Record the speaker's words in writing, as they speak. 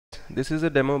this is a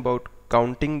demo about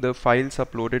counting the files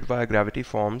uploaded via Gravity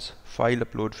Forms file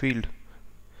upload field.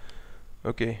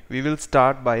 Okay, we will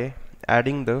start by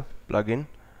adding the plugin.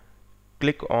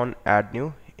 Click on Add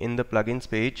New in the plugins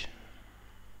page.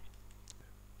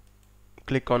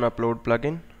 Click on Upload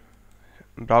Plugin.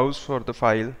 Browse for the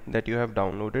file that you have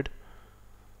downloaded.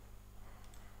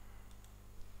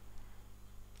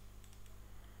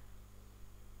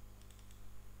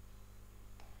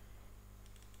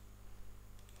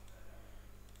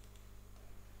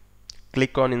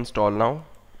 Click on Install Now.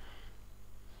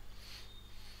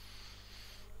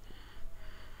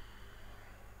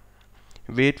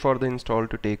 Wait for the install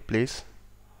to take place.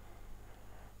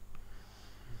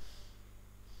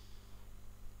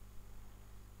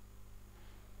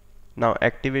 Now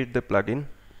activate the plugin.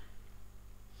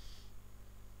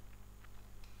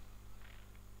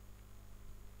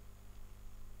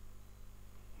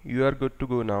 You are good to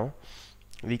go now.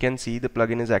 We can see the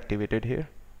plugin is activated here.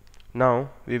 Now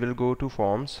we will go to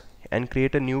Forms and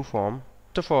create a new form.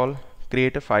 First of all,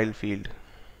 create a file field.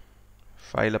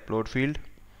 File upload field.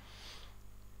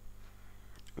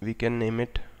 We can name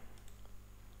it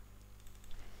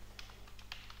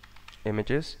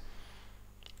images.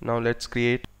 Now let's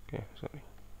create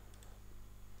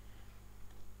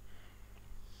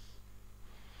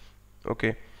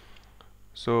okay,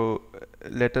 so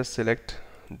let us select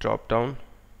drop down.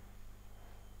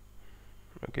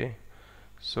 Okay,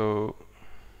 so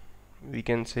we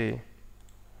can say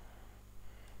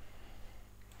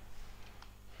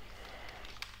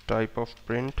type of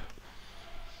print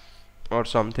or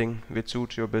something which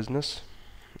suits your business.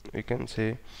 We can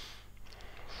say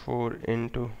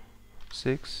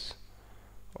 4x6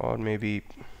 or maybe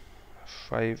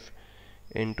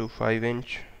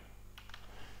 5x5"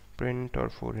 print, or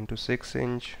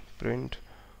 4x6" print,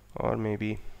 or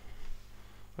maybe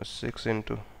a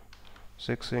 6x6"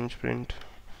 print.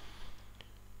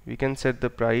 We can set the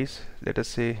price. Let us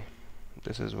say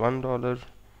this is $1,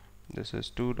 this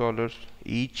is $2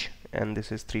 each, and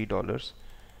this is $3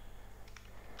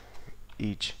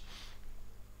 each.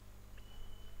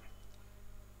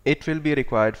 It will be a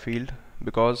required field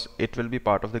because it will be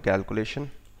part of the calculation.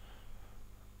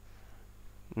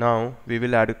 Now we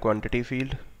will add a quantity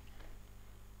field.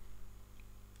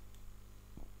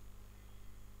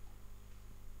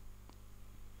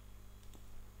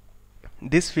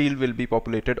 This field will be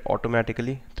populated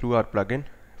automatically through our plugin.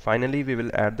 Finally, we will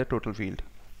add the total field,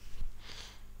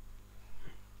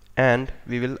 and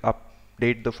we will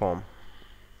update the form.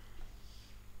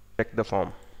 Check the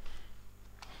form.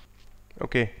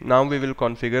 Okay, now we will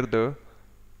configure the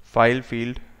file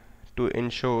field to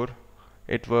ensure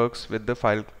it works with the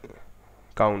file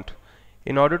count.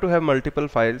 In order to have multiple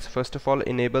files, first of all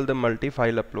enable the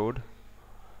multi-file upload,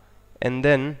 and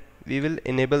then we will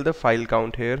enable the file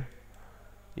count here.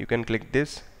 You can click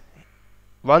this.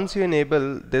 Once you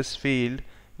enable this field,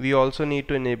 we also need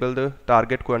to enable the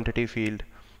target quantity field.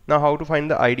 Now how to find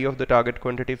the ID of the target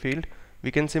quantity field? We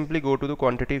can simply go to the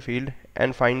quantity field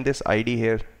and find this ID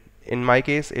here. In my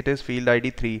case it is field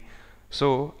ID 3,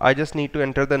 so I just need to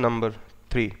enter the number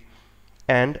 3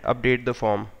 and update the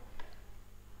form.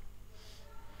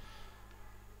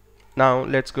 Now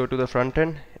let's go to the front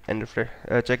end and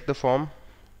check the form.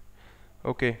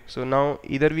 Okay, so now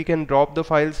either we can drop the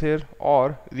files here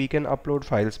or we can upload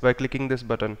files by clicking this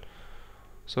button.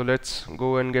 So let's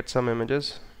go and get some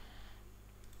images.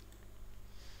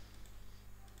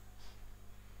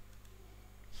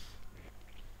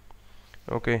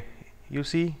 Okay, you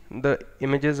see the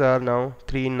images are now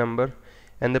 3 in number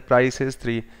and the price is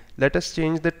 3. Let us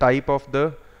change the type of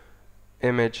the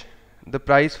image. The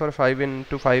price for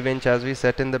 5x5" as we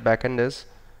set in the backend is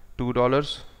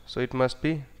 $2, so it must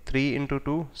be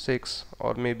 3x2 6,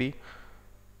 or maybe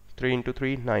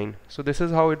 3x3 9. So this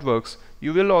is how it works.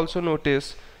 You will also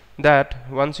notice that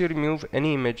once you remove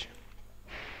any image,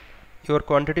 your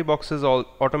quantity box is all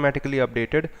automatically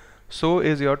updated. So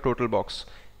is your total box.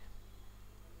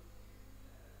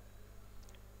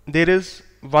 There is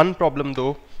one problem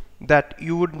though, that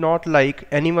you would not like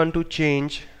anyone to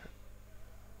change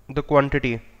the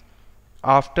quantity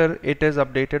after it is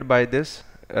updated by this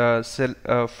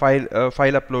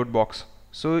file upload box.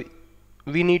 So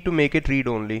we need to make it read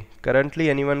only. Currently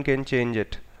anyone can change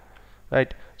it,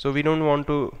 right? So we don't want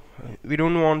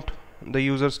the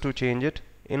users to change it.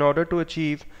 In order to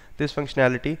achieve this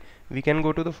functionality, we can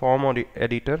go to the form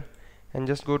editor and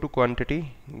just go to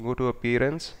quantity, go to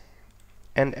appearance,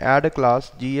 and add a class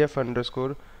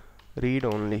gf_read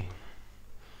only.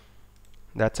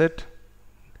 That's it.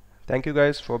 Thank you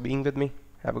guys for being with me.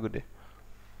 Have a good day.